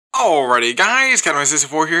Alrighty guys,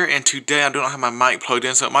 HARDBOILED here, and today I do not have my mic plugged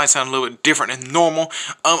in, so it might sound a little bit different than normal.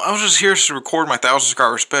 I was just here to record my 1,000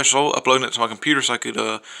 subscriber special, uploading it to my computer so I could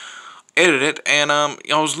edit it, and I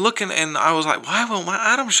was looking and I was like, why won't my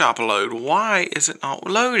item shop load? Why is it not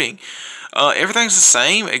loading? Everything's the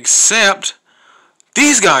same except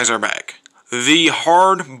these guys are back. The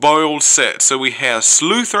hard-boiled set. So we have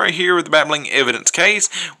Sleuth right here with the battling evidence case.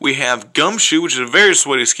 We have Gumshoe, which is a very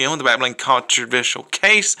sweaty skin with the battling controversial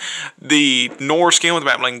case. The Nor skin with the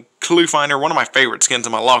battling clue finder, one of my favorite skins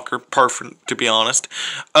in my locker, perfect to be honest.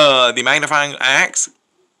 The magnifying axe.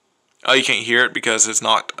 You can't hear it because it's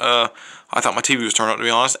not. I thought my TV was turned up, to be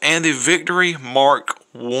honest. And the Victory Mark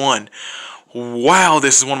 1. Wow,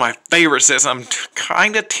 this is one of my favorite sets. I'm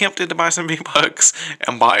kind of tempted to buy some V-Bucks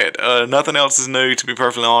and buy it. Nothing else is new, to be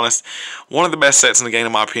perfectly honest. One of the best sets in the game,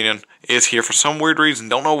 in my opinion, is here for some weird reason.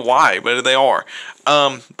 Don't know why, but they are.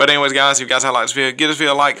 But anyways, guys, if you guys have liked this video, give this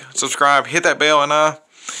video a like, subscribe, hit that bell, and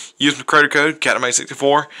use the creator code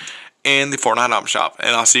CATMA64 in the Fortnite item shop.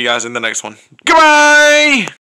 And I'll see you guys in the next one. Goodbye!